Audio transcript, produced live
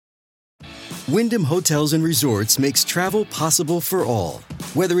Wyndham Hotels and Resorts makes travel possible for all.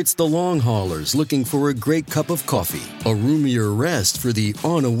 Whether it's the long haulers looking for a great cup of coffee, a roomier rest for the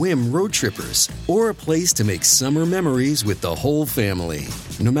on-a-whim road trippers, or a place to make summer memories with the whole family.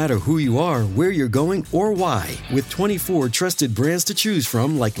 No matter who you are, where you're going, or why, with 24 trusted brands to choose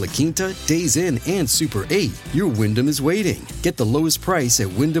from like La Quinta, Days Inn, and Super 8, your Wyndham is waiting. Get the lowest price at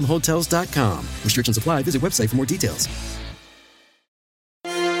WyndhamHotels.com. Restrictions apply. Visit website for more details.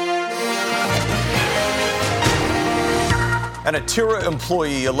 An Attira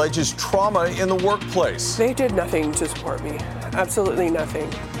employee alleges trauma in the workplace. They did nothing to support me. Absolutely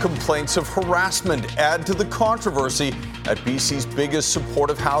nothing. Complaints of harassment add to the controversy at BC's biggest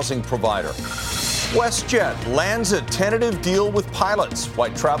supportive housing provider. WestJet lands a tentative deal with pilots. Why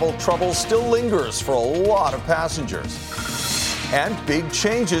travel trouble still lingers for a lot of passengers. And big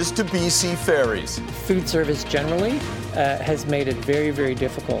changes to BC ferries. Food service generally has made it very, very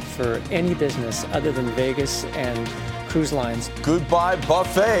difficult for any business other than Vegas and cruise lines. Goodbye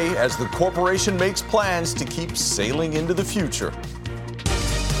buffet as the corporation makes plans to keep sailing into the future.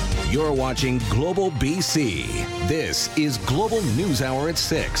 You're watching Global BC. This is Global News Hour at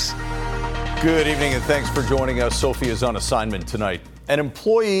 6. Good evening and thanks for joining us. Sophie is on assignment tonight. An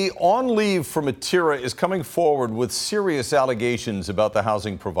employee on leave from Attira is coming forward with serious allegations about the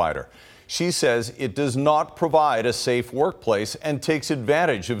housing provider. She says it does not provide a safe workplace and takes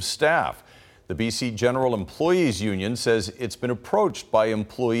advantage of staff. The BC General Employees Union says it's been approached by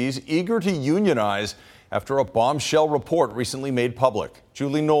employees eager to unionize after a bombshell report recently made public.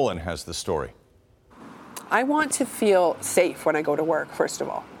 Julie Nolan has the story. I want to feel safe when I go to work, first of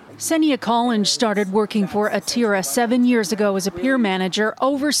all. Senia Collins started working for Attira 7 years ago as a peer manager,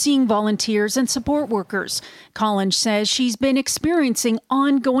 overseeing volunteers and support workers. Collins says she's been experiencing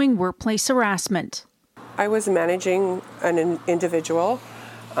ongoing workplace harassment. I was managing an individual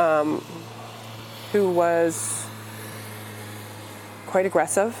who was quite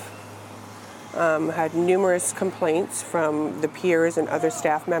aggressive, had numerous complaints from the peers and other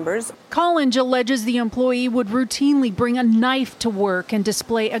staff members. Collins alleges the employee would routinely bring a knife to work and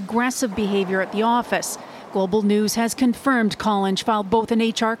display aggressive behavior at the office. Global News has confirmed Collins filed both an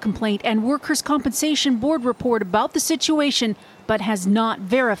HR complaint and Workers' Compensation Board report about the situation, but has not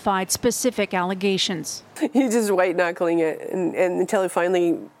verified specific allegations. You're just white-knuckling it and until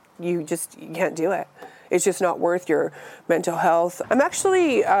finally you can't do it. It's just not worth your mental health. I'm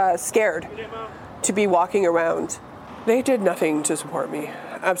actually scared to be walking around. They did nothing to support me.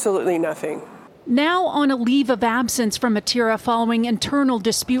 Absolutely nothing. Now on a leave of absence from Attira following internal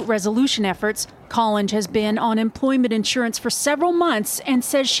dispute resolution efforts, Collins has been on employment insurance for several months and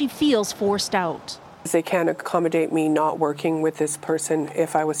says she feels forced out. They can't accommodate me not working with this person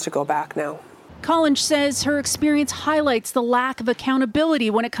if I was to go back now. Collins says her experience highlights the lack of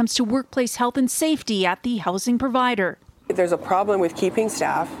accountability when it comes to workplace health and safety at the housing provider. There's a problem with keeping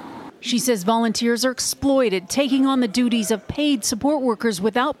staff. She says volunteers are exploited, taking on the duties of paid support workers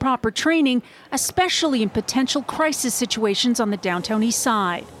without proper training, especially in potential crisis situations on the downtown east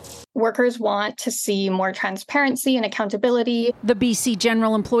side. Workers want to see more transparency and accountability. The BC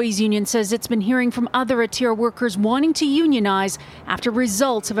General Employees Union says it's been hearing from other Attira workers wanting to unionize after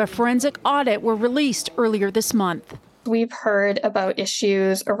results of a forensic audit were released earlier this month. We've heard about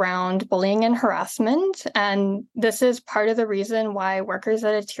issues around bullying and harassment, and this is part of the reason why workers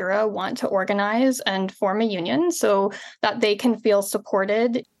at Attira want to organize and form a union so that they can feel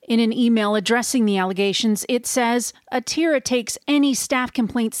supported. In an email addressing the allegations, it says Attira takes any staff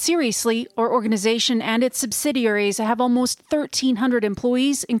complaints seriously. Our organization and its subsidiaries have almost 1,300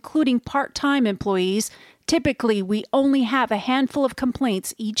 employees, including part-time employees. Typically, we only have a handful of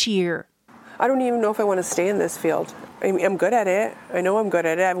complaints each year. I don't even know if I want to stay in this field. I'm good at it. I know I'm good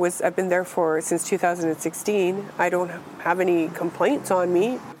at it. I've been there since 2016. I don't have any complaints on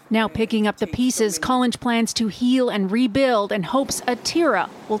me. Now picking up the pieces, Collins plans to heal and rebuild and hopes Attira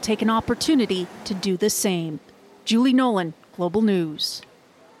will take an opportunity to do the same. Julie Nolan, Global News.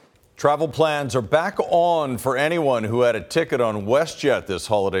 Travel plans are back on for anyone who had a ticket on WestJet this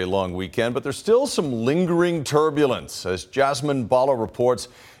holiday long weekend, but there's still some lingering turbulence. As Jasmine Bala reports,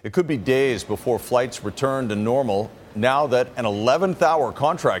 it could be days before flights return to normal now that an 11th hour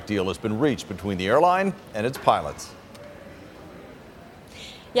contract deal has been reached between the airline and its pilots.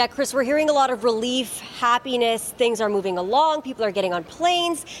 Yeah, Chris, we're hearing a lot of relief, happiness. Things are moving along. People are getting on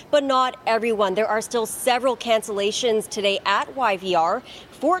planes, but not everyone. There are still several cancellations today at YVR.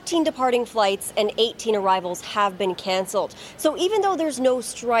 14 departing flights and 18 arrivals have been canceled. So even though there's no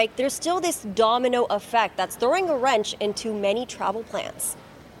strike, there's still this domino effect that's throwing a wrench into many travel plans.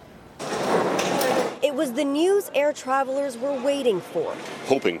 It was the news air travelers were waiting for.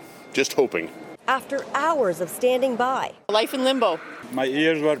 Hoping just hoping. After hours of standing by, life in limbo. My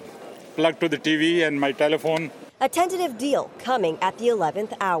ears were plugged to the TV and my telephone. A tentative deal coming at the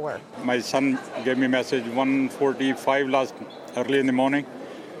 11th hour. My son gave me a message 1:45 early in the morning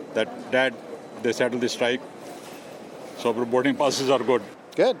that, Dad, they settled the strike. So boarding passes are good.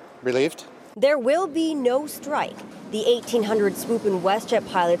 Good. Relieved. There will be no strike. The 1,800 Swoop and WestJet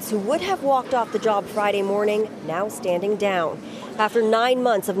pilots who would have walked off the job Friday morning now standing down. After 9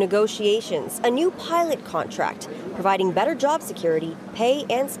 months of negotiations, a new pilot contract providing better job security, pay,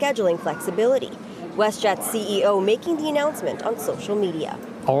 and scheduling flexibility. WestJet's CEO making the announcement on social media.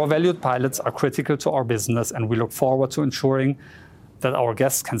 Our valued pilots are critical to our business, and we look forward to ensuring that our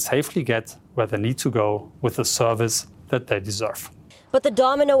guests can safely get where they need to go with the service that they deserve. But the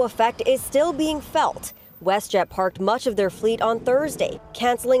domino effect is still being felt. WestJet parked much of their fleet on Thursday,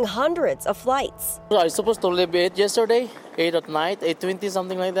 canceling hundreds of flights. I was supposed to leave 8 yesterday, 8 at night, 8:20,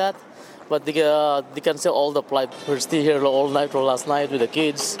 something like that. But they cancel all the flights. We're still here all night or last night with the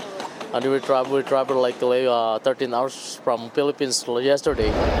kids. And we traveled like 13 hours from Philippines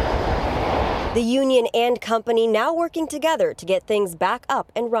yesterday. The union and company now working together to get things back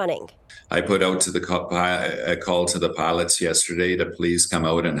up and running. I put out to a call to the pilots yesterday to please come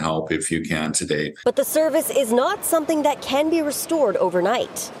out and help if you can today. But the service is not something that can be restored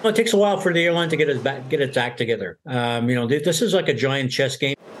overnight. Well, it takes a while for the airline to get its act together. This is like a giant chess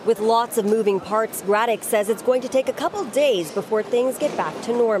game. With lots of moving parts, Graddick says it's going to take a couple days before things get back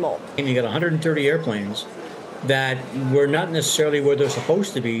to normal. And you got 130 airplanes that were not necessarily where they're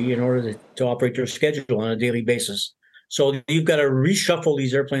supposed to be in order to operate their schedule on a daily basis. So you've got to reshuffle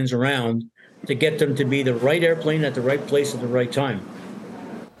these airplanes around to get them to be the right airplane at the right place at the right time.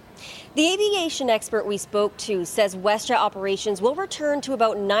 The aviation expert we spoke to says WestJet operations will return to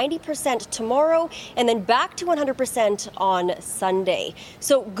about 90% tomorrow and then back to 100% on Sunday.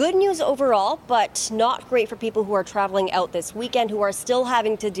 So good news overall, but not great for people who are traveling out this weekend who are still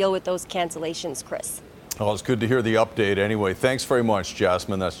having to deal with those cancellations, Chris. Well, it's good to hear the update anyway. Thanks very much,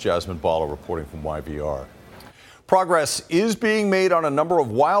 Jasmine. That's Jasmine Bala reporting from YVR. Progress is being made on a number of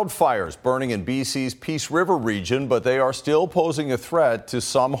wildfires burning in BC's Peace River region, but they are still posing a threat to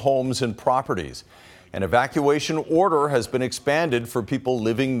some homes and properties. An evacuation order has been expanded for people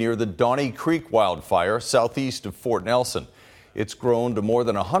living near the Donnie Creek wildfire southeast of Fort Nelson. It's grown to more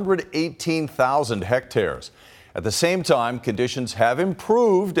than 118,000 hectares. At the same time, conditions have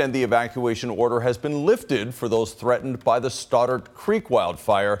improved and the evacuation order has been lifted for those threatened by the Stoddart Creek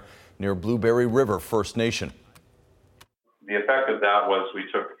wildfire near Blueberry River First Nation. The effect of that was we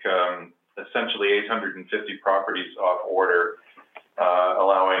took essentially 850 properties off order,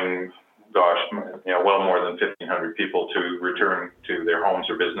 allowing, well more than 1,500 people to return to their homes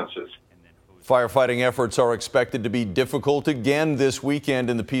or businesses. Firefighting efforts are expected to be difficult again this weekend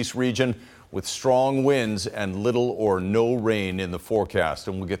in the Peace region with strong winds and little or no rain in the forecast.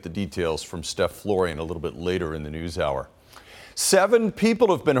 And we'll get the details from Steph Florian a little bit later in the news hour. 7 people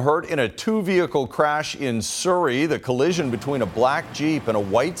have been hurt in a 2-vehicle crash in Surrey. The collision between a black Jeep and a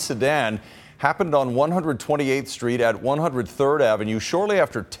white sedan happened on 128th Street at 103rd Avenue shortly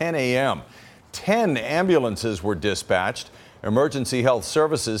after 10 a.m. 10 ambulances were dispatched. Emergency Health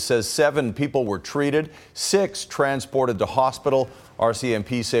Services says 7 people were treated, 6 transported to hospital.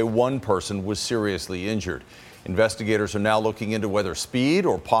 RCMP say 1 person was seriously injured. Investigators are now looking into whether speed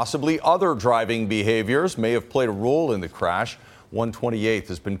or possibly other driving behaviors may have played a role in the crash. 128th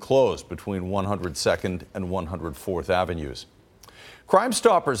has been closed between 102nd and 104th Avenues. Crime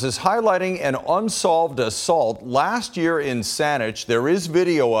Stoppers is highlighting an unsolved assault last year in Saanich. There is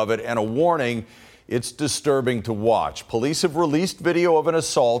video of it and a warning. It's disturbing to watch. Police have released video of an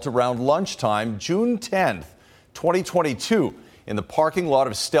assault around lunchtime, June 10th, 2022, in the parking lot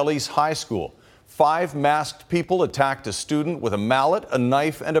of Stellies High School. 5 masked people attacked a student with a mallet, a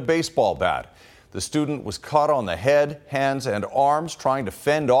knife, and a baseball bat. The student was cut on the head, hands, and arms trying to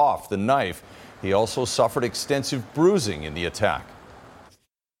fend off the knife. He also suffered extensive bruising in the attack.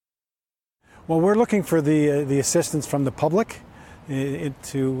 Well, we're looking for the assistance from the public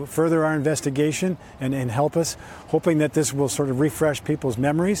to further our investigation and help us, hoping that this will sort of refresh people's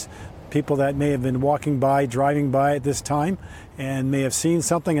memories. People that may have been walking by, driving by at this time, and may have seen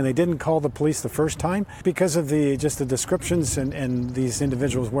something and they didn't call the police the first time because of the descriptions and these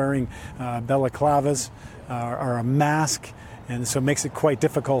individuals wearing balaclavas or a mask, and so it makes it quite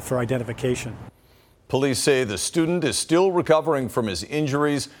difficult for identification. Police say the student is still recovering from his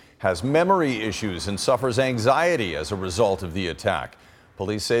injuries, has memory issues, and suffers anxiety as a result of the attack.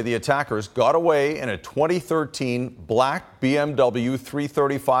 Police say the attackers got away in a 2013 black BMW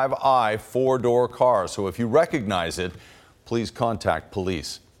 335i 4-door car. So if you recognize it, please contact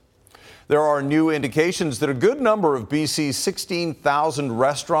police. There are new indications that a good number of BC's 16,000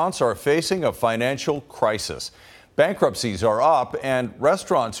 restaurants are facing a financial crisis. Bankruptcies are up, and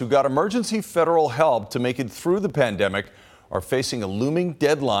restaurants who got emergency federal help to make it through the pandemic are facing a looming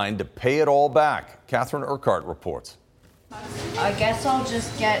deadline to pay it all back. Catherine Urquhart reports. I guess I'll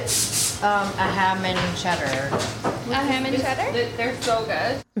just get a ham and cheddar. A ham and cheddar? They're so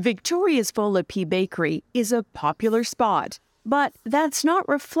good. Victoria's Fola P Bakery is a popular spot, but that's not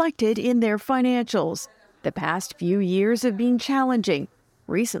reflected in their financials. The past few years have been challenging.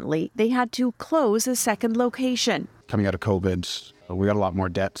 Recently, they had to close a second location. Coming out of COVID, we got a lot more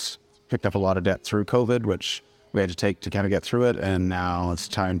debts, picked up a lot of debt through COVID, which we had to take to kind of get through it, and now it's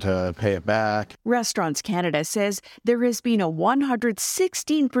time to pay it back. Restaurants Canada says there has been a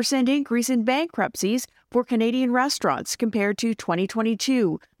 116% increase in bankruptcies for Canadian restaurants compared to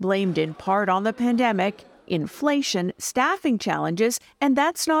 2022, blamed in part on the pandemic, inflation, staffing challenges, and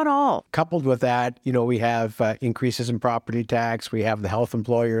that's not all. Coupled with that, we have increases in property tax, we have the health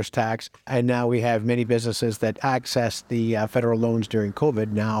employers tax, and now we have many businesses that accessed the federal loans during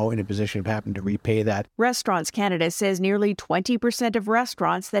COVID now in a position of having to repay that. Restaurants Canada says nearly 20% of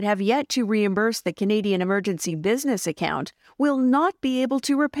restaurants that have yet to reimburse the Canadian Emergency Business Account will not be able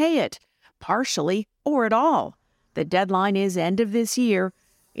to repay it, partially or at all. The deadline is end of this year.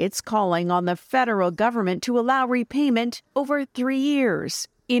 It's calling on the federal government to allow repayment over 3 years.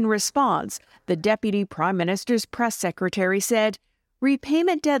 In response, the Deputy Prime Minister's press secretary said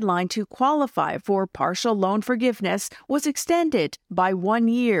repayment deadline to qualify for partial loan forgiveness was extended by 1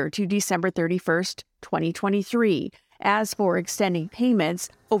 year to December 31st, 2023. As for extending payments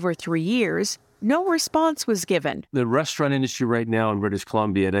over 3 years, no response was given. The restaurant industry right now in British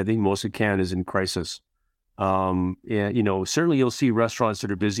Columbia, and I think most of Canada, is in crisis. Certainly you'll see restaurants that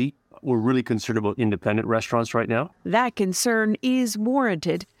are busy. We're really concerned about independent restaurants right now. That concern is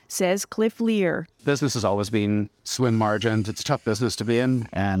warranted, says Cliff Lear. Business has always been swim margins. It's a tough business to be in,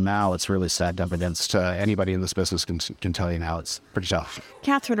 and now it's really set up against anybody in this business can tell you now it's pretty tough.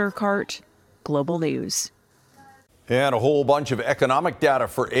 Catherine Urquhart, Global News. And a whole bunch of economic data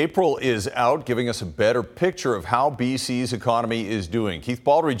for April is out, giving us a better picture of how BC's economy is doing. Keith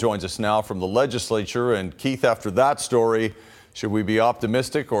Baldry joins us now from the legislature. And Keith, after that story, should we be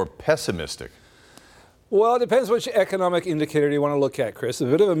optimistic or pessimistic? Well, it depends which economic indicator you want to look at, Chris. A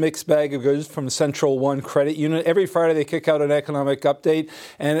bit of a mixed bag of goods from Central One Credit Union. Every Friday they kick out an economic update,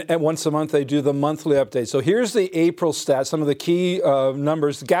 and once a month they do the monthly update. So here's the April stats, some of the key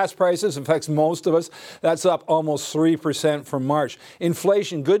numbers. Gas prices affects most of us. That's up almost 3% from March.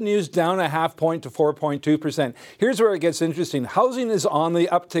 Inflation, good news, down 0.5 point to 4.2%. Here's where it gets interesting. Housing is on the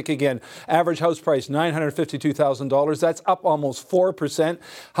uptick again. Average house price, $952,000. That's up almost 4%.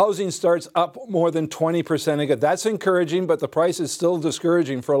 Housing starts up more than 20%. Again. That's encouraging, but the price is still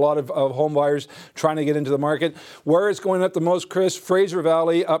discouraging for a lot of home buyers trying to get into the market. Where it's going up the most, Chris, Fraser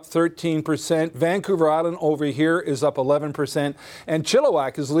Valley up 13%. Vancouver Island over here is up 11%. And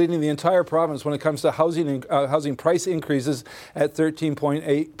Chilliwack is leading the entire province when it comes to housing price increases at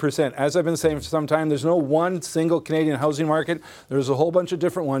 13.8%. As I've been saying for some time, there's no one single Canadian housing market. There's a whole bunch of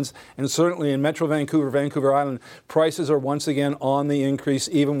different ones. And certainly in Metro Vancouver, Vancouver Island, prices are once again on the increase,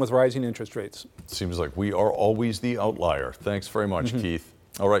 even with rising interest rates. Seems like we are always the outlier. Thanks very much, Keith.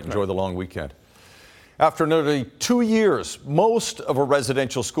 All right, enjoy the long weekend. After nearly 2 years, most of a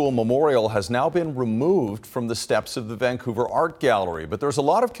residential school memorial has now been removed from the steps of the Vancouver Art Gallery. But there's a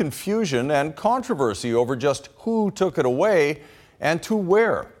lot of confusion and controversy over just who took it away and to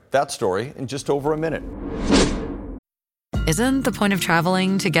where. That story in just over a minute. Isn't the point of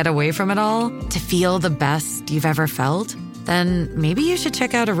traveling to get away from it all? To feel the best you've ever felt? Then maybe you should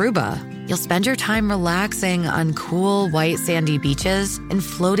check out Aruba. You'll spend your time relaxing on cool, white, sandy beaches and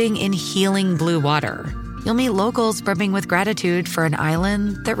floating in healing blue water. You'll meet locals brimming with gratitude for an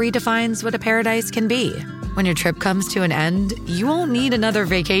island that redefines what a paradise can be. When your trip comes to an end, you won't need another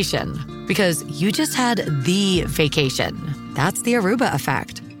vacation because you just had the vacation. That's the Aruba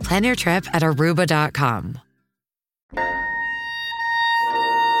effect. Plan your trip at Aruba.com.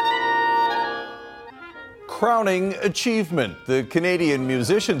 Crowning achievement. The Canadian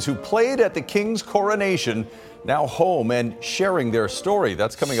musicians who played at the King's coronation now home and sharing their story.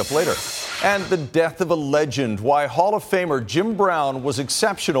 That's coming up later. And the death of a legend. Why Hall of Famer Jim Brown was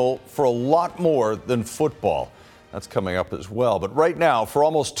exceptional for a lot more than football. That's coming up as well. But right now, for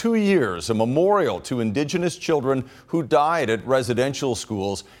almost 2 years, a memorial to Indigenous children who died at residential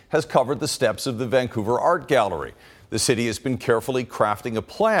schools has covered the steps of the Vancouver Art Gallery. The city has been carefully crafting a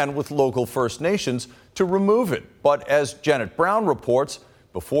plan with local First Nations to remove it. But as Janet Brown reports,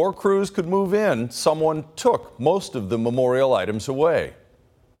 before crews could move in, someone took most of the memorial items away.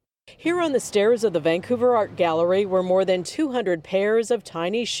 Here on the stairs of the Vancouver Art Gallery were more than 200 pairs of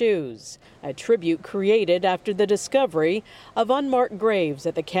tiny shoes, a tribute created after the discovery of unmarked graves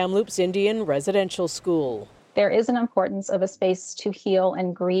at the Kamloops Indian Residential School. There is an importance of a space to heal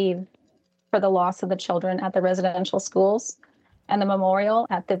and grieve for the loss of the children at the residential schools, and the memorial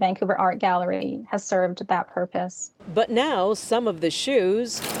at the Vancouver Art Gallery has served that purpose. But now some of the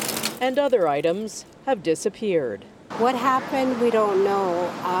shoes and other items have disappeared. What happened, we don't know.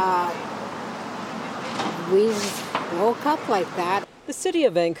 We woke up like that. The City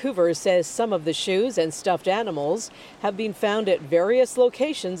of Vancouver says some of the shoes and stuffed animals have been found at various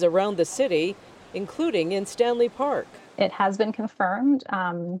locations around the city, including in Stanley Park. It has been confirmed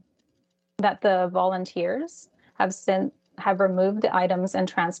that the volunteers have removed the items and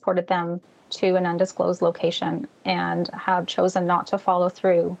transported them to an undisclosed location and have chosen not to follow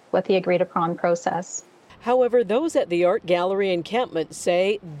through with the agreed upon process. However, those at the Art Gallery encampment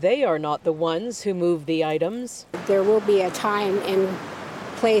say they are not the ones who moved the items. There will be a time and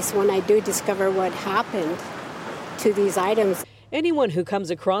place when I do discover what happened to these items. Anyone who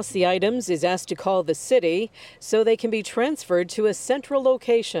comes across the items is asked to call the city so they can be transferred to a central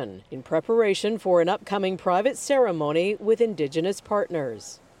location in preparation for an upcoming private ceremony with Indigenous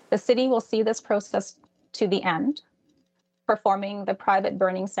partners. The city will see this process to the end, performing the private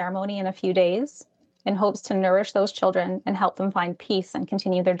burning ceremony in a few days, in hopes to nourish those children and help them find peace and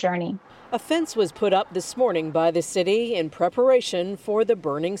continue their journey. A fence was put up this morning by the city in preparation for the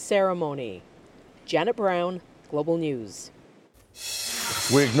burning ceremony. Janet Brown, Global News.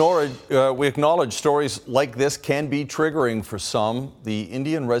 We acknowledge stories like this can be triggering for some. The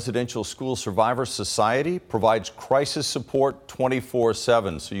Indian Residential School Survivor Society provides crisis support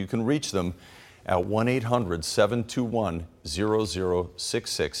 24/7, so you can reach them at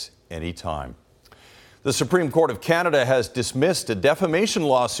 1-800-721-0066 anytime. The Supreme Court of Canada has dismissed a defamation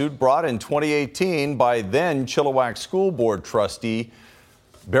lawsuit brought in 2018 by then Chilliwack School Board trustee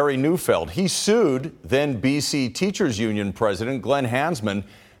Barry Neufeld. He sued then BC Teachers Union President Glenn Hansman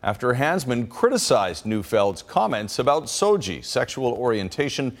after Hansman criticized Neufeld's comments about SOGI, sexual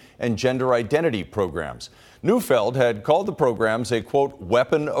orientation and gender identity programs. Neufeld had called the programs a, quote,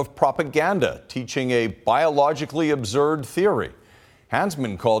 weapon of propaganda, teaching a biologically absurd theory.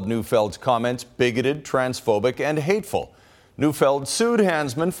 Hansman called Neufeld's comments bigoted, transphobic, and hateful. Neufeld sued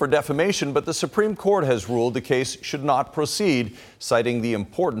Hansman for defamation, but the Supreme Court has ruled the case should not proceed, citing the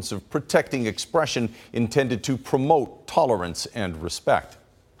importance of protecting expression intended to promote tolerance and respect.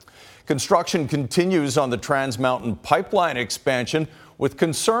 Construction continues on the Trans Mountain Pipeline expansion, with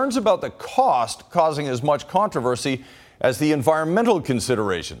concerns about the cost causing as much controversy as the environmental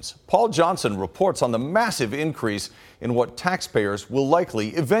considerations. Paul Johnson reports on the massive increase in what taxpayers will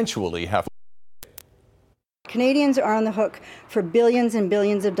likely eventually have. Canadians are on the hook for billions and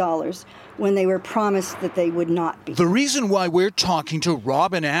billions of dollars when they were promised that they would not be. The reason why we're talking to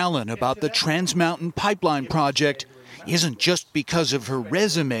Robin Allen about the Trans Mountain Pipeline project isn't just because of her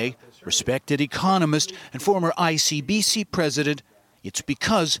resume, respected economist and former ICBC president. It's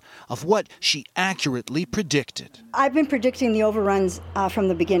because of what she accurately predicted. I've been predicting the overruns from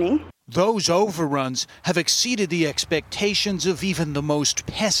the beginning. Those overruns have exceeded the expectations of even the most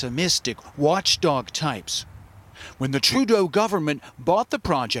pessimistic watchdog types. When the Trudeau government bought the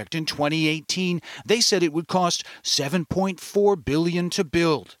project in 2018, they said it would cost $7.4 billion to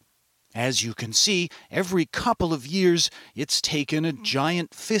build. As you can see, every couple of years, it's taken a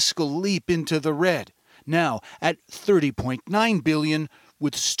giant fiscal leap into the red. Now at $30.9 billion,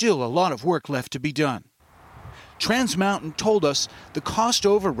 with still a lot of work left to be done. Trans Mountain told us the cost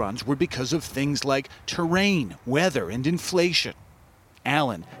overruns were because of things like terrain, weather, and inflation.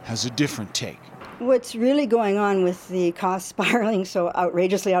 Allen has a different take. What's really going on with the cost spiraling so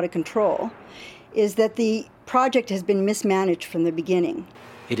outrageously out of control is that the project has been mismanaged from the beginning.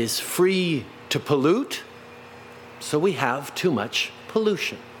 It is free to pollute, so we have too much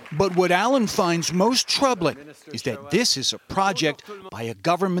pollution. But what Allen finds most troubling is that this is a project by a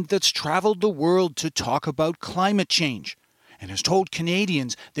government that's traveled the world to talk about climate change and has told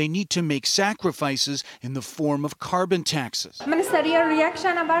Canadians they need to make sacrifices in the form of carbon taxes. I'm going to study a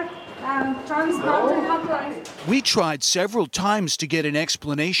reaction about Trans Mountain Pipeline. We tried several times to get an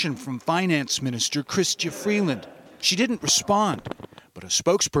explanation from Finance Minister Chrystia Freeland. She didn't respond. But a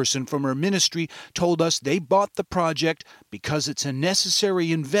spokesperson from her ministry told us they bought the project because it's a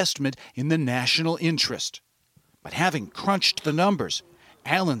necessary investment in the national interest. But having crunched the numbers,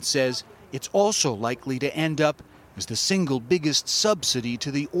 Allen says it's also likely to end up as the single biggest subsidy to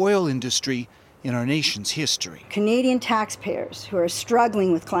the oil industry in our nation's history. Canadian taxpayers who are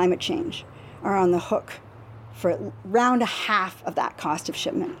struggling with climate change are on the hook for around a half of that cost of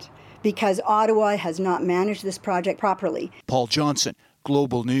shipment because Ottawa has not managed this project properly. Paul Johnson,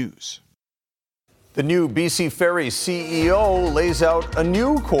 Global News. The new BC Ferries CEO lays out a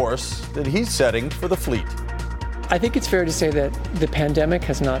new course that he's setting for the fleet. I think it's fair to say that the pandemic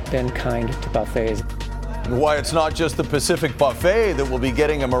has not been kind to buffets. And why it's not just the Pacific Buffet that will be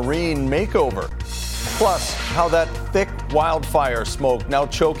getting a marine makeover. Plus, how that thick wildfire smoke now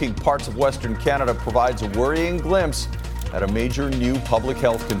choking parts of Western Canada provides a worrying glimpse at a major new public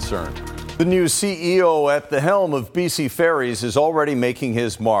health concern. The new CEO at the helm of BC Ferries is already making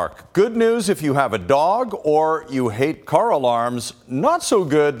his mark. Good news if you have a dog or you hate car alarms. Not so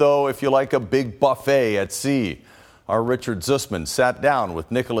good, though, if you like a big buffet at sea. Our Richard Zussman sat down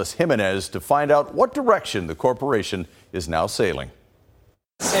with Nicholas Jimenez to find out what direction the corporation is now sailing.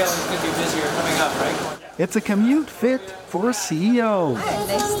 Sailing could be busier coming up, right? It's a commute fit for a CEO. Hi,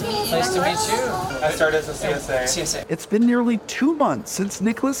 nice to meet you. Nice to meet you. I started as a CSA. It's been nearly 2 months since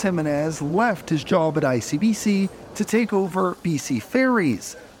Nicholas Jimenez left his job at ICBC to take over BC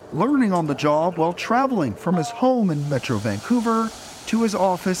Ferries, learning on the job while traveling from his home in Metro Vancouver to his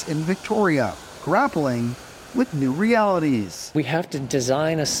office in Victoria, grappling with new realities. We have to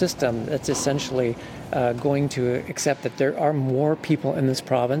design a system that's essentially going to accept that there are more people in this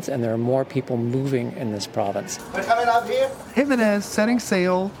province and there are more people moving in this province. We're coming up here. Jimenez setting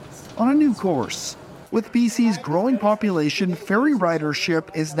sail on a new course. With BC's growing population, ferry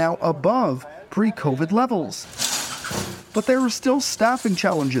ridership is now above pre-COVID levels. But there are still staffing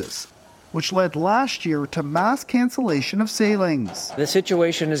challenges, which led last year to mass cancellation of sailings. The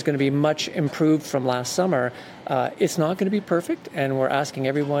situation is going to be much improved from last summer. It's not going to be perfect, and we're asking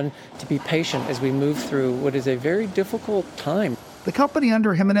everyone to be patient as we move through what is a very difficult time. The company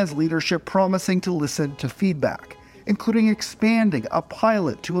under Jimenez's leadership promising to listen to feedback, including expanding a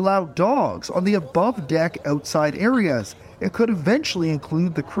pilot to allow dogs on the above-deck outside areas. It could eventually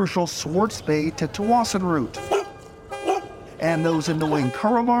include the crucial Swartz Bay to Tsawwassen route. And those annoying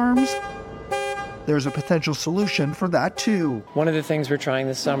car alarms, there's a potential solution for that too. One of the things we're trying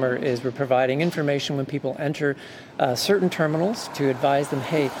this summer is we're providing information when people enter certain terminals to advise them,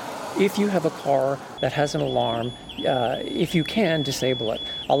 hey, if you have a car that has an alarm, if you can, disable it.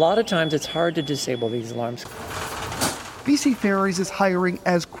 A lot of times it's hard to disable these alarms. BC Ferries is hiring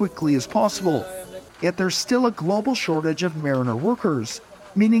as quickly as possible, yet there's still a global shortage of mariner workers,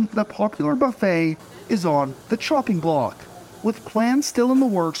 meaning the popular buffet is on the chopping block, with plans still in the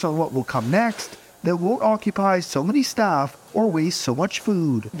works on what will come next that won't occupy so many staff or waste so much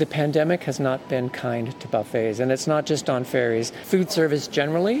food. The pandemic has not been kind to buffets, and it's not just on ferries. Food service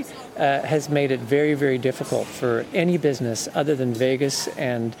generally has made it very, very difficult for any business other than Vegas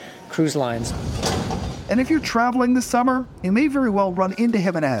and cruise lines. And if you're traveling this summer, you may very well run into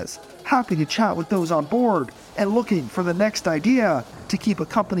Jimenez, happy to chat with those on board and looking for the next idea to keep a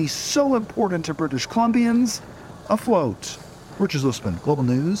company so important to British Columbians afloat. Richard Zussman, Global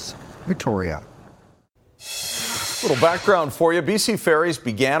News, Victoria. Little background for you. BC Ferries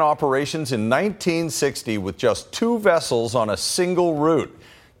began operations in 1960 with just 2 vessels on a single route.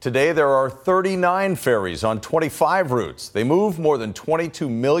 Today, there are 39 ferries on 25 routes. They move more than 22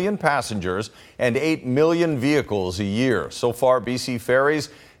 million passengers and 8 million vehicles a year. So far, BC Ferries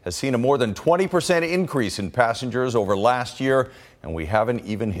has seen a more than 20% increase in passengers over last year, and we haven't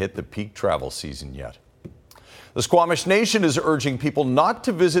even hit the peak travel season yet. The Squamish Nation is urging people not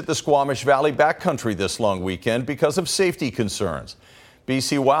to visit the Squamish Valley backcountry this long weekend because of safety concerns.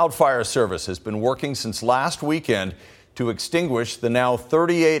 BC Wildfire Service has been working since last weekend to extinguish the now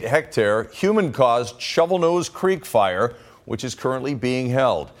 38-hectare human-caused Shovel Nose Creek fire, which is currently being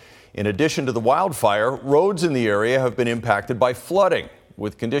held. In addition to the wildfire, roads in the area have been impacted by flooding.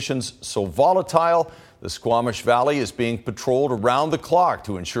 With conditions so volatile, the Squamish Valley is being patrolled around the clock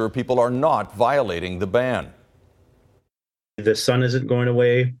to ensure people are not violating the ban. The sun isn't going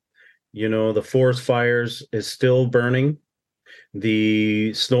away. You know, the forest fires is still burning.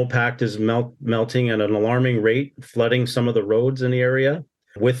 The snowpack is melting at an alarming rate, flooding some of the roads in the area.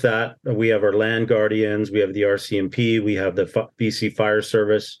 With that, we have our land guardians, we have the RCMP, we have the BC Fire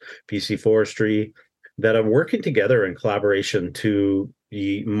Service, BC Forestry, that are working together in collaboration to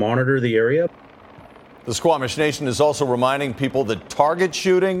monitor the area. The Squamish Nation is also reminding people that target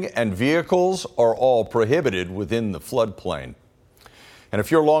shooting and vehicles are all prohibited within the floodplain. And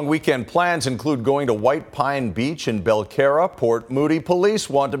if your long weekend plans include going to White Pine Beach in Belcarra, Port Moody police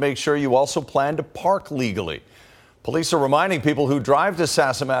want to make sure you also plan to park legally. Police are reminding people who drive to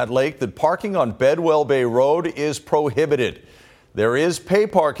Sassamad Lake that parking on Bedwell Bay Road is prohibited. There is pay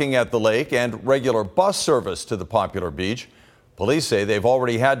parking at the lake and regular bus service to the popular beach. Police say they've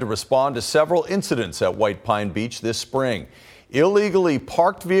already had to respond to several incidents at White Pine Beach this spring. Illegally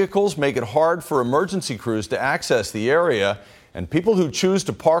parked vehicles make it hard for emergency crews to access the area, and people who choose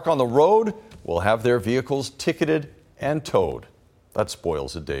to park on the road will have their vehicles ticketed and towed. That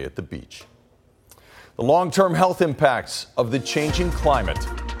spoils a day at the beach. The long-term health impacts of the changing climate.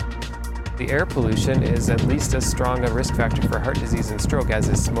 The air pollution is at least as strong a risk factor for heart disease and stroke as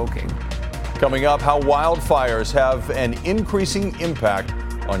is smoking. Coming up, how wildfires have an increasing impact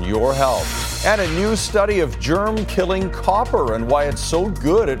on your health. And a new study of germ-killing copper and why it's so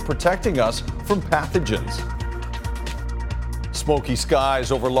good at protecting us from pathogens. Smoky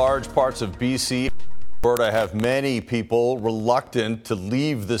skies over large parts of BC. Alberta have many people reluctant to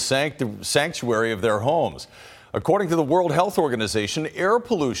leave the sanctuary of their homes. According to the World Health Organization, air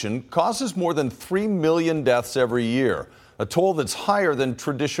pollution causes more than 3 million deaths every year, a toll that's higher than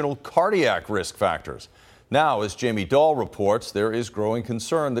traditional cardiac risk factors. Now, as Jamie Dahl reports, there is growing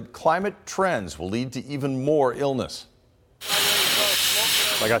concern that climate trends will lead to even more illness.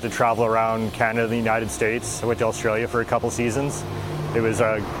 I got to travel around Canada and the United States. I went to Australia for a couple seasons. It was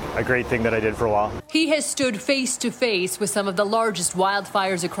a great thing that I did for a while. He has stood face to face with some of the largest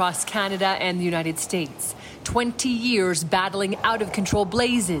wildfires across Canada and the United States. 20 years battling out of control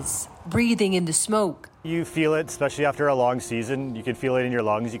blazes, breathing in the smoke. You feel it, especially after a long season. You can feel it in your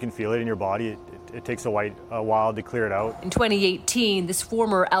lungs, you can feel it in your body. It takes a while to clear it out. In 2018, this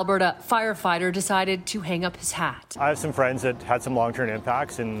former Alberta firefighter decided to hang up his hat. I have some friends that had some long-term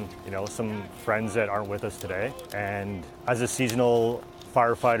impacts and, some friends that aren't with us today. And as a seasonal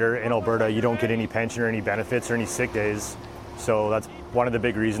firefighter in Alberta, you don't get any pension or any benefits or any sick days. So that's one of the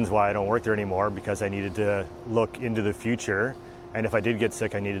big reasons why I don't work there anymore, because I needed to look into the future. And if I did get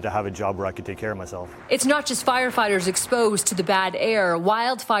sick, I needed to have a job where I could take care of myself. It's not just firefighters exposed to the bad air.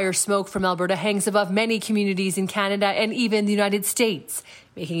 Wildfire smoke from Alberta hangs above many communities in Canada and even the United States,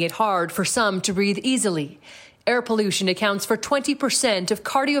 making it hard for some to breathe easily. Air pollution accounts for 20% of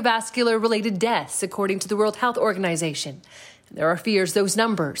cardiovascular-related deaths, according to the World Health Organization. And there are fears those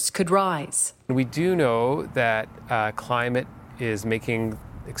numbers could rise. We do know that climate is making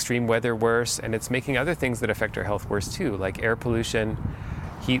extreme weather worse, and it's making other things that affect our health worse too, like air pollution,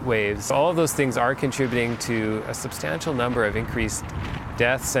 heat waves. All of those things are contributing to a substantial number of increased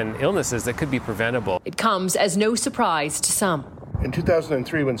deaths and illnesses that could be preventable. It comes as no surprise to some. In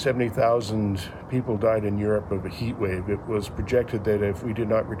 2003, when 70,000 people died in Europe of a heat wave, it was projected that if we did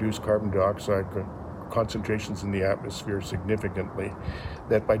not reduce carbon dioxide concentrations in the atmosphere significantly,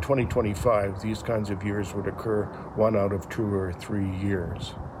 that by 2025, these kinds of years would occur 1 out of 2 or 3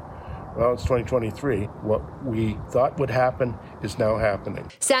 years. Well, it's 2023. What we thought would happen is now happening.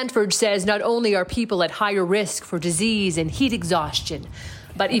 Sandford says not only are people at higher risk for disease and heat exhaustion,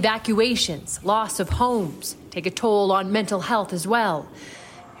 but evacuations, loss of homes, take a toll on mental health as well.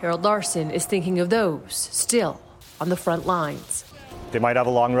 Harold Larson is thinking of those still on the front lines. They might have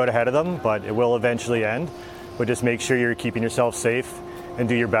a long road ahead of them, but it will eventually end. But just make sure you're keeping yourself safe and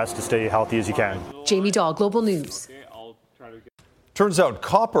do your best to stay healthy as you can. Jamie Dahl, Global News. Turns out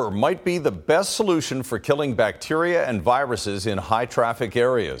copper might be the best solution for killing bacteria and viruses in high-traffic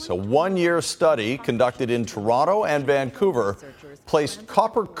areas. A one-year study conducted in Toronto and Vancouver placed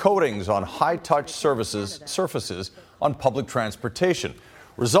copper coatings on high-touch surfaces on public transportation.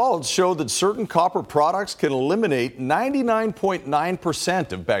 Results showed that certain copper products can eliminate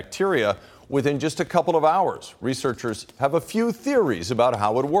 99.9% of bacteria within just a couple of hours. Researchers have a few theories about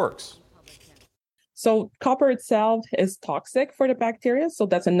how it works. So copper itself is toxic for the bacteria, so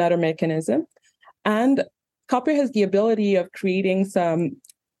that's another mechanism. And copper has the ability of creating some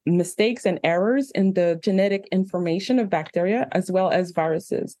mistakes and errors in the genetic information of bacteria as well as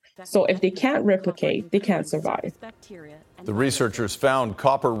viruses. So if they can't replicate, they can't survive. The researchers found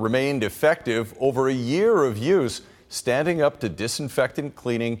copper remained effective over a year of use, standing up to disinfectant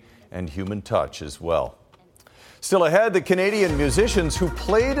cleaning and human touch as well. Still ahead, the Canadian musicians who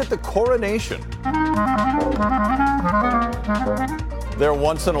played at the coronation. Their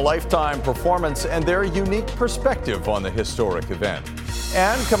once-in-a-lifetime performance and their unique perspective on the historic event.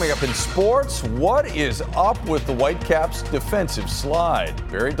 And coming up in sports, what is up with the Whitecaps' defensive slide?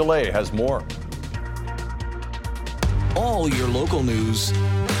 Barry DeLay has more. All your local news,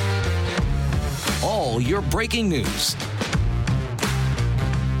 all your breaking news,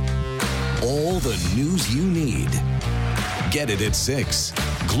 all the news you need. Get it at 6.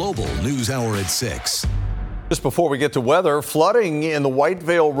 Global News Hour at 6. Just before we get to weather, flooding in the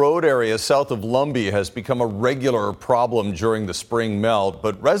Whitevale Road area south of Lumbee has become a regular problem during the spring melt,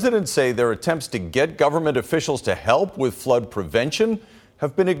 but residents say their attempts to get government officials to help with flood prevention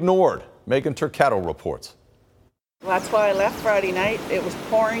have been ignored. Megan Turcato reports. That's why I left Friday night. It was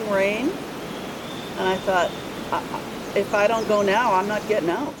pouring rain, and I thought, if I don't go now, I'm not getting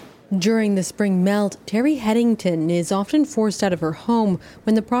out. During the spring melt, Terry Headington is often forced out of her home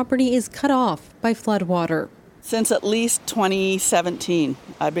when the property is cut off by floodwater. Since at least 2017,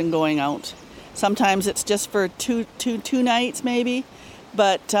 I've been going out. Sometimes it's just for two nights maybe,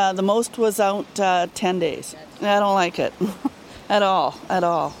 but the most was out 10 days. I don't like it at all. I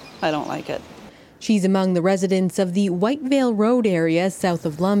don't like it. She's among the residents of the Whitevale Road area south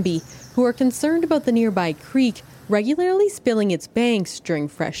of Lumby who are concerned about the nearby creek regularly spilling its banks during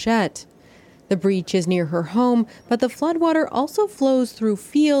freshet. The breach is near her home, but the floodwater also flows through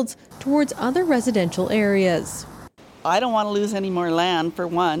fields towards other residential areas. I don't want to lose any more land, for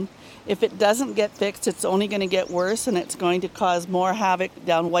one. If it doesn't get fixed, it's only going to get worse, and it's going to cause more havoc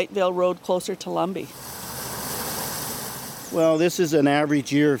down Whitevale Road closer to Lumby. Well, this is an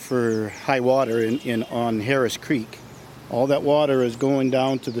average year for high water on Harris Creek. All that water is going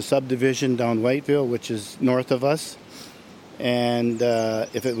down to the subdivision down Whitevale, which is north of us. And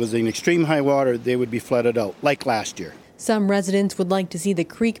if it was an extreme high water, they would be flooded out, like last year. Some residents would like to see the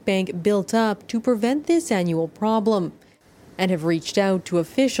creek bank built up to prevent this annual problem and have reached out to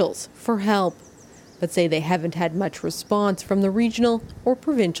officials for help, but say they haven't had much response from the regional or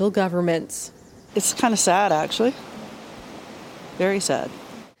provincial governments. It's kind of sad, actually. Very sad.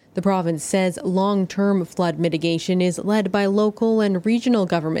 The province says long-term flood mitigation is led by local and regional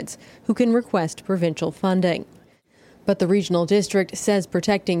governments who can request provincial funding. But the regional district says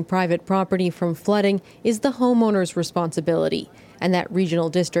protecting private property from flooding is the homeowner's responsibility, and that regional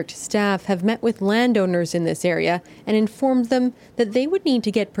district staff have met with landowners in this area and informed them that they would need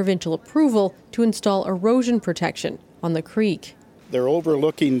to get provincial approval to install erosion protection on the creek. They're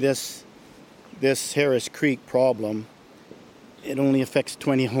overlooking this Harris Creek problem. It only affects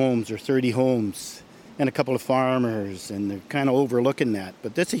 20 homes or 30 homes and a couple of farmers, and they're kind of overlooking that.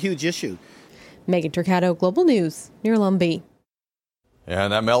 But that's a huge issue. Megan Turcato, Global News, near Lumby.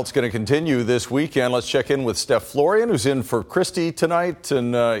 And that melt's going to continue this weekend. Let's check in with Steph Florian, who's in for Christy tonight.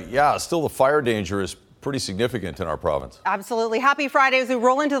 And still the fire danger is pretty significant in our province. Absolutely. Happy Friday as we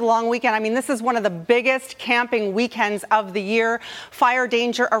roll into the long weekend. I mean, this is one of the biggest camping weekends of the year. Fire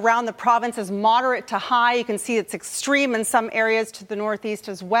danger around the province is moderate to high. You can see it's extreme in some areas to the northeast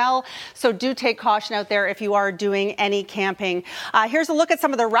as well. So do take caution out there if you are doing any camping. Here's a look at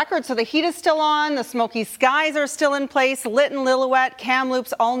some of the records. So the heat is still on. The smoky skies are still in place. Lytton, Lillooet,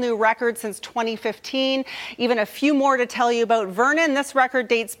 Kamloops, all new records since 2015. Even a few more to tell you about Vernon. This record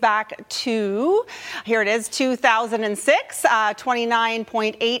dates back to... Here it is, 2006.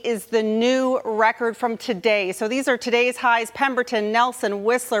 29.8 is the new record from today. So these are today's highs. Pemberton, Nelson,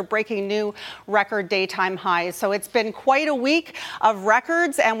 Whistler breaking new record daytime highs. So it's been quite a week of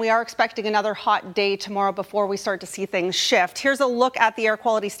records, and we are expecting another hot day tomorrow before we start to see things shift. Here's a look at the air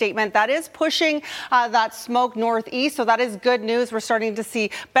quality statement. That is pushing that smoke northeast, so that is good news. We're starting to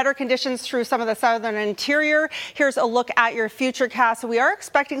see better conditions through some of the southern interior. Here's a look at your futurecast. So we are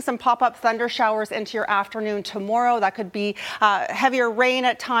expecting some pop-up thunder showers into your afternoon tomorrow. That could be heavier rain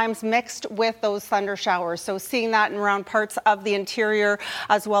at times mixed with those thunder showers. So seeing that in around parts of the interior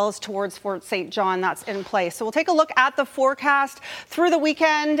as well as towards Fort St. John, that's in place. So we'll take a look at the forecast through the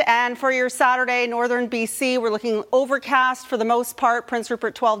weekend, and for your Saturday, northern BC, we're looking overcast for the most part. Prince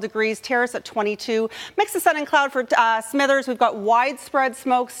Rupert 12 degrees, Terrace at 22. Mix of sun and cloud for Smithers. We've got widespread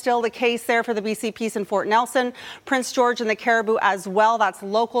smoke, still the case there for the BC Peace and Fort Nelson. Prince George and the Caribou as well. That's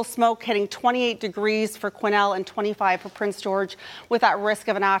local smoke hitting 28 degrees for Quesnel and 25 for Prince George with that risk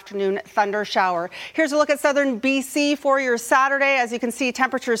of an afternoon thunder shower. Here's a look at southern BC for your Saturday. As you can see,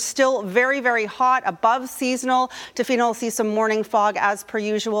 temperatures still very, very hot, above seasonal. Tofino will see some morning fog as per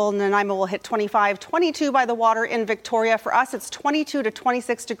usual. Nanaimo will hit 25, 22 by the water in Victoria. For us, it's 22 to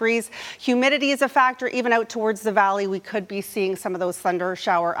 26 degrees. Humidity is a factor. Even out towards the valley, we could be seeing some of those thunder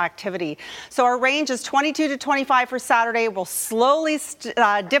shower activity. So our range is 22 to 25 for Saturday. We'll slowly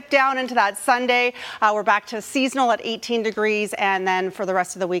dip down into that Sunday. We're back to seasonal at 18 degrees, and then for the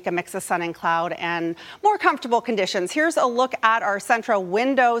rest of the week, a mix of sun and cloud and more comfortable conditions. Here's a look at our Centra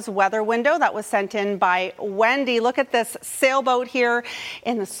Windows weather window that was sent in by Wendy. Look at this sailboat here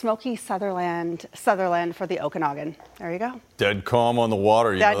in the smoky Sutherland for the Okanagan. There you go. Dead calm on the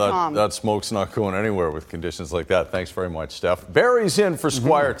water. Dead calm. That smoke's not going anywhere with conditions like that. Thanks very much, Steph. Barry's in for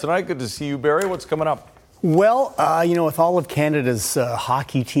Squire tonight. Good to see you, Barry. What's coming up? Well, with all of Canada's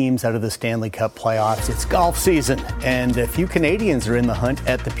hockey teams out of the Stanley Cup playoffs, it's golf season, and a few Canadians are in the hunt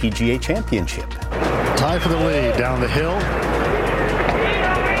at the PGA Championship. Tie for the lead down the hill.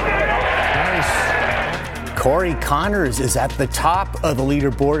 Nice. Corey Connors is at the top of the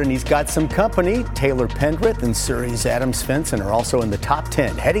leaderboard, and he's got some company. Taylor Pendrith and Surrey's Adam Svensson are also in the top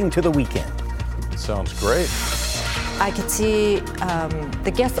 10 heading to the weekend. Sounds great. I could see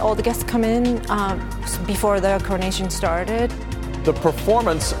all the guests come in before the coronation started. The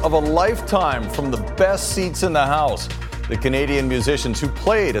performance of a lifetime from the best seats in the house. The Canadian musicians who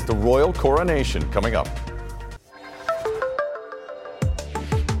played at the royal coronation coming up.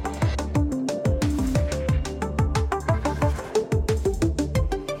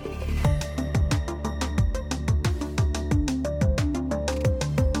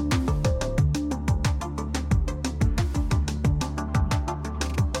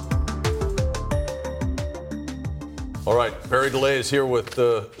 All right, Barry DeLay is here with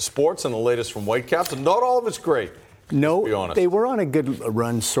sports and the latest from Whitecaps, and not all of it's great. No, to be honest. They were on a good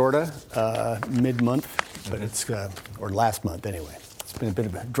run, sorta, mid-month, but it's or last month anyway. It's been a bit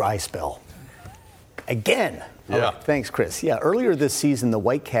of a dry spell. Again. Yeah. Right, thanks, Chris. Yeah, earlier this season, the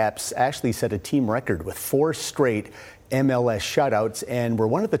Whitecaps actually set a team record with 4 straight MLS shutouts and were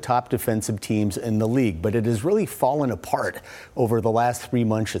one of the top defensive teams in the league. But it has really fallen apart over the last 3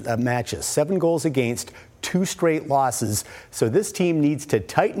 matches. 7 goals against, 2 straight losses. So this team needs to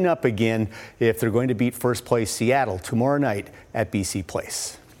tighten up again if they're going to beat first place Seattle tomorrow night at BC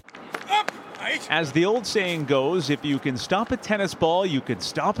Place. As the old saying goes, if you can stop a tennis ball, you can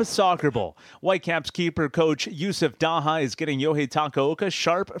stop a soccer ball. Whitecaps keeper coach Yusuf Daha is getting Yohei Takaoka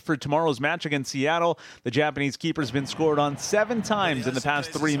sharp for tomorrow's match against Seattle. The Japanese keeper's been scored on 7 times in the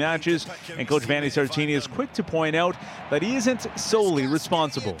past 3 matches, and coach Vanni Sartini is quick to point out that he isn't solely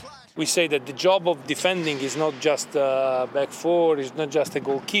responsible. We say that the job of defending is not just back 4, it's not just a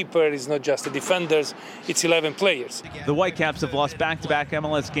goalkeeper, it's not just the defenders, it's 11 players. The Whitecaps have lost back-to-back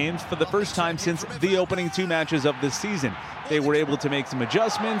MLS games for the first time since the opening 2 matches of this season. They were able to make some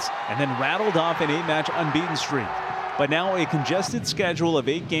adjustments and then rattled off an 8-match unbeaten streak. But now a congested schedule of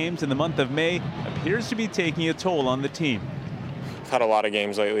 8 games in the month of May appears to be taking a toll on the team. We've had a lot of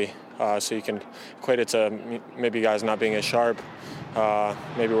games lately, so you can equate it to maybe guys not being as sharp.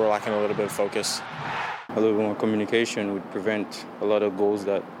 Maybe we're lacking a little bit of focus. A little bit more communication would prevent a lot of goals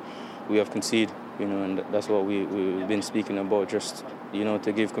that we have conceded, and that's what we've been speaking about, just,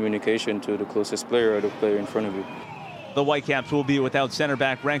 to give communication to the closest player or the player in front of you. The Whitecaps will be without center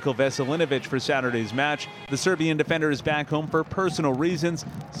back Ranko Veselinovic for Saturday's match. The Serbian defender is back home for personal reasons,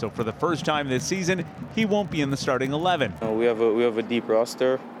 so for the first time this season, he won't be in the starting 11. We have a deep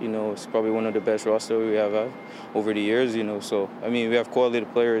roster. It's probably one of the best rosters we have over the years. So we have quality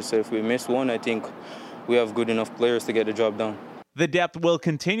players. So if we miss one, I think we have good enough players to get the job done. The depth will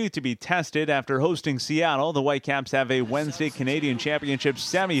continue to be tested after hosting Seattle. The Whitecaps have a Wednesday Canadian Championship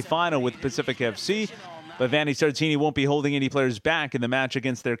semi-final with Pacific FC. But Vanni Sartini won't be holding any players back in the match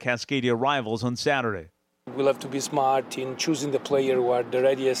against their Cascadia rivals on Saturday. We'll have to be smart in choosing the player who are the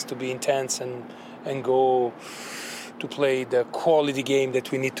readiest to be intense and go to play the quality game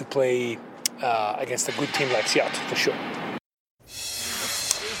that we need to play against a good team like Seattle, for sure.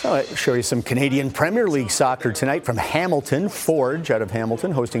 I'll show you some Canadian Premier League soccer tonight from Hamilton. Forge out of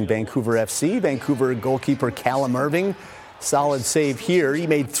Hamilton hosting Vancouver FC. Vancouver goalkeeper Callum Irving. Solid save here. He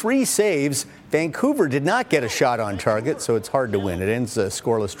made 3 saves. Vancouver did not get a shot on target, so it's hard to win. It ends a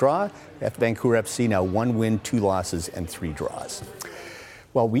scoreless draw. Vancouver FC now 1 win, 2 losses, and 3 draws.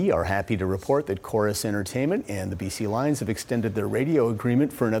 Well, we are happy to report that Chorus Entertainment and the BC Lions have extended their radio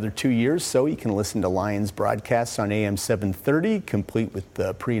agreement for another 2 years, so you can listen to Lions broadcasts on AM 730, complete with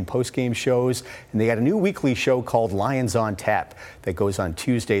the pre- and post-game shows. And they got a new weekly show called Lions on Tap that goes on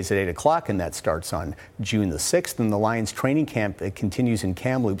Tuesdays at 8 o'clock, and that starts on June the 6th. And the Lions training camp that continues in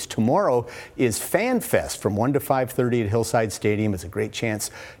Kamloops. Tomorrow is Fan Fest from 1 to 5:30 at Hillside Stadium. It's a great chance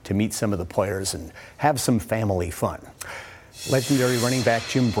to meet some of the players and have some family fun. Legendary running back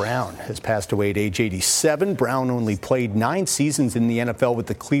Jim Brown has passed away at age 87. Brown only played 9 seasons in the NFL with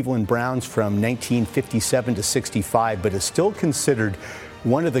the Cleveland Browns from 1957 to 65, but is still considered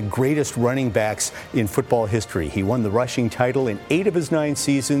one of the greatest running backs in football history. He won the rushing title in 8 of his 9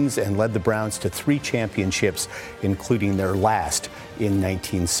 seasons and led the Browns to 3 championships, including their last in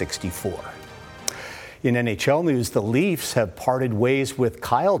 1964. In NHL news, the Leafs have parted ways with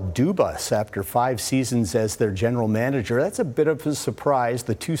Kyle Dubas after 5 seasons as their general manager. That's a bit of a surprise.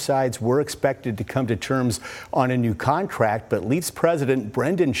 The 2 sides were expected to come to terms on a new contract, but Leafs president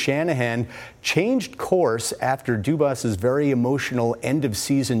Brendan Shanahan changed course after Dubas's very emotional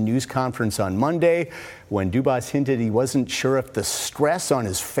end-of-season news conference on Monday, when Dubas hinted he wasn't sure if the stress on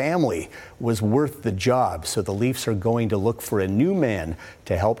his family was worth the job. So the Leafs are going to look for a new man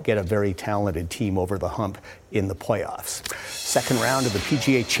to help get a very talented team over the hump in the playoffs. Second round of the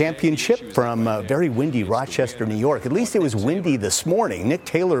PGA Championship from very windy Rochester, New York. At least it was windy this morning. Nick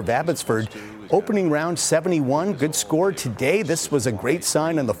Taylor of Abbotsford, opening round 71, good score today. This was a great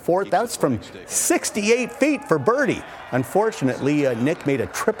sign in the fourth. That's from 68 feet for birdie. Unfortunately, Nick made a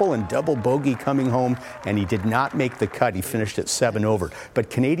triple and double bogey coming home, and he did not make the cut. He finished at 7 over. But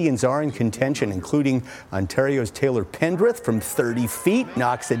Canadians are in contention, including Ontario's Taylor Pendrith from 30 feet,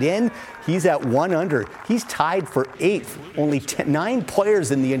 knocks it in. He's at 1 under. He's tied for 8th. Only 9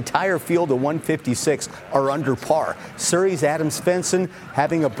 players in the entire field of 156 are under par. Surrey's Adam Svensson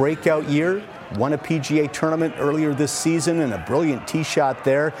having a breakout year. Won a PGA tournament earlier this season and a brilliant tee shot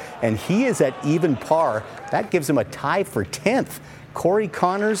there, and he is at even par. That gives him a tie for 10th. Corey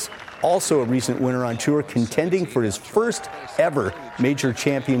Connors, also a recent winner on tour, contending for his first ever major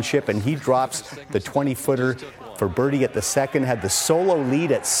championship, and he drops the 20-footer for birdie at the second, had the solo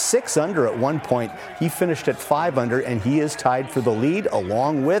lead at 6 under at one point. He finished at 5 under, and he is tied for the lead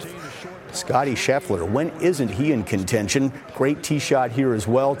along with Scotty Scheffler. When isn't he in contention? Great tee shot here as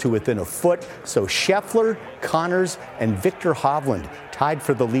well to within a foot. So Scheffler, Connors, and Victor Hovland tied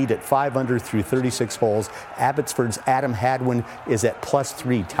for the lead at 5 under through 36 holes. Abbotsford's Adam Hadwin is at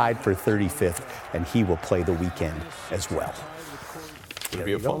 +3, tied for 35th, and he will play the weekend as well. It'll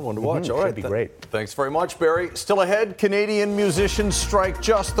be a fun one to watch. All right. Should be great. Thanks very much, Barry. Still ahead, Canadian musicians strike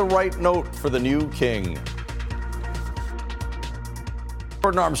just the right note for the new king.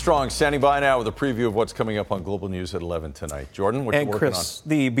 Jordan Armstrong standing by now with a preview of what's coming up on Global News at 11 tonight. Jordan, what are you working Chris,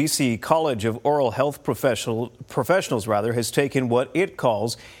 the BC College of Oral Health Professionals has taken what it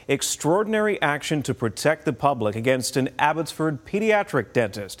calls extraordinary action to protect the public against an Abbotsford pediatric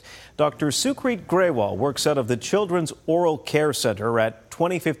dentist. Dr. Sukhpreet Grewal works out of the Children's Oral Care Centre at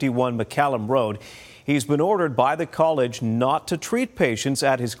 2051 McCallum Road. He's been ordered by the college not to treat patients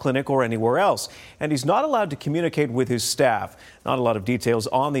at his clinic or anywhere else, and he's not allowed to communicate with his staff. Not a lot of details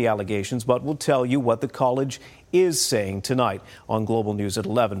on the allegations, but we'll tell you what the college is saying tonight on Global News at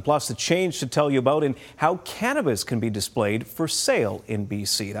 11. Plus, the change to tell you about and how cannabis can be displayed for sale in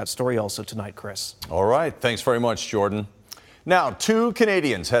BC. That story also tonight, Chris. All right. Thanks very much, Jordan. Now, 2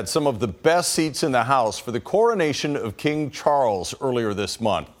 Canadians had some of the best seats in the House for the coronation of King Charles earlier this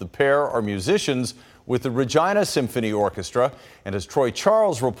month. The pair are musicians with the Regina Symphony Orchestra, and as Troy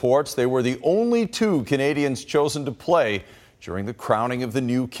Charles reports, they were the only 2 Canadians chosen to play during the crowning of the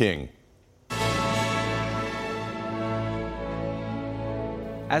new king.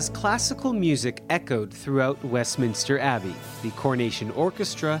 As classical music echoed throughout Westminster Abbey, the Coronation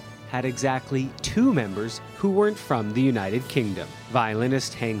Orchestra had exactly 2 members who weren't from the United Kingdom,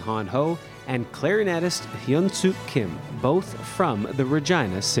 violinist Hang Han Ho and clarinetist Hyun Suk Kim, both from the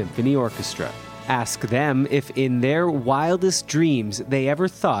Regina Symphony Orchestra. Ask them if in their wildest dreams they ever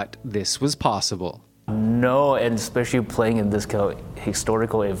thought this was possible. No, and especially playing in this kind of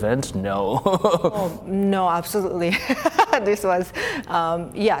historical event, no. Oh, no, absolutely. This was,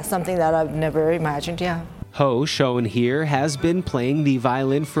 something that I've never imagined, yeah. Ho, shown here, has been playing the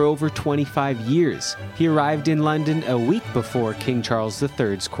violin for over 25 years. He arrived in London a week before King Charles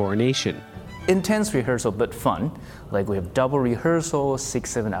III's coronation. Intense rehearsal, but fun. Like we have double rehearsal,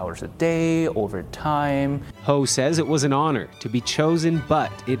 6-7 hours a day, overtime. Ho says it was an honor to be chosen,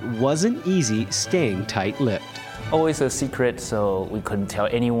 but it wasn't easy staying tight-lipped. Always a secret, so we couldn't tell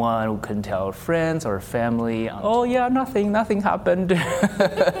anyone, we couldn't tell our friends or family. Oh yeah, nothing happened.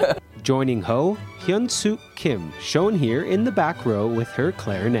 Joining Ho, Hyun Suk Kim, shown here in the back row with her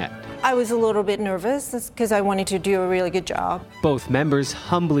clarinet. I was a little bit nervous because I wanted to do a really good job. Both members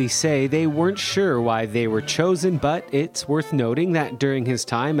humbly say they weren't sure why they were chosen, but it's worth noting that during his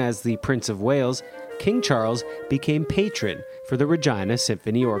time as the Prince of Wales, King Charles became patron for the Regina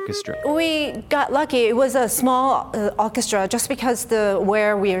Symphony Orchestra. We got lucky. It was a small orchestra just because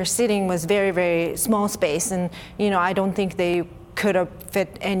where we are sitting was very, very small space, and I don't think they could have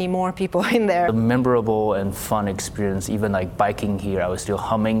fit any more people in there. A memorable and fun experience, even like biking here, I was still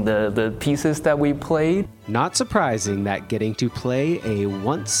humming the pieces that we played. Not surprising that getting to play a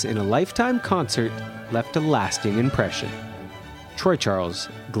once-in-a-lifetime concert left a lasting impression. Troy Charles,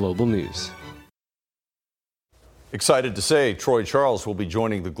 Global News. Excited to say Troy Charles will be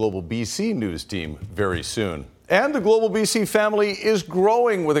joining the Global BC News team very soon. And the Global BC family is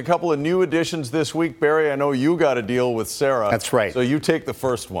growing with a couple of new additions this week. Barry, I know you got to deal with Sarah. That's right. So you take the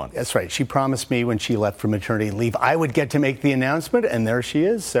first one. That's right. She promised me when she left for maternity leave I would get to make the announcement, and there she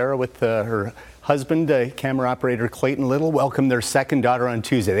is. Sarah with her husband, camera operator Clayton Little, welcomed their second daughter on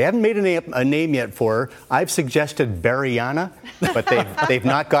Tuesday. They haven't made a name yet for her. I've suggested Barryana, but they've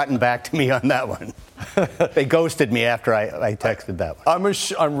not gotten back to me on that one. They ghosted me after I texted that one.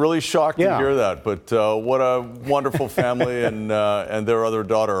 I'm really shocked to hear that, but what a wonderful family, and their other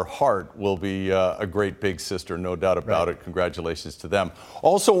daughter, Hart, will be a great big sister, no doubt about it. Congratulations to them.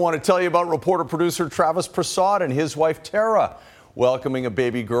 Also want to tell you about reporter-producer Travis Prasad and his wife, Tara, welcoming a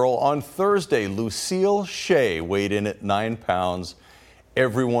baby girl on Thursday. Lucille Shea weighed in at 9 pounds.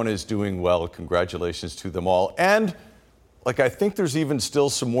 Everyone is doing well. Congratulations to them all. And I think there's even still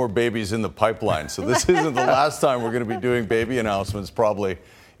some more babies in the pipeline. So this isn't the last time we're going to be doing baby announcements, probably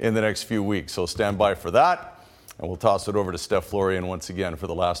in the next few weeks. So stand by for that. And we'll toss it over to Steph Florian once again for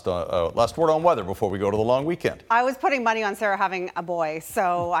the last word on weather before we go to the long weekend. I was putting money on Sarah having a boy,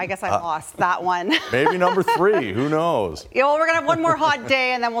 so I guess I lost that one. Maybe number 3. Who knows? Yeah, well, we're going to have one more hot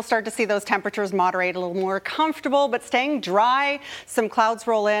day, and then we'll start to see those temperatures moderate a little more comfortable, but staying dry. Some clouds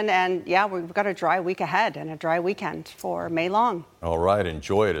roll in, and yeah, we've got a dry week ahead and a dry weekend for May long. All right,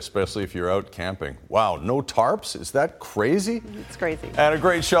 enjoy it, especially if you're out camping. Wow, no tarps? Is that crazy? It's crazy. And a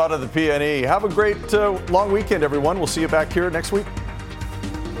great shot of the PNE. Have a great long weekend, everyone. We'll see you back here next week.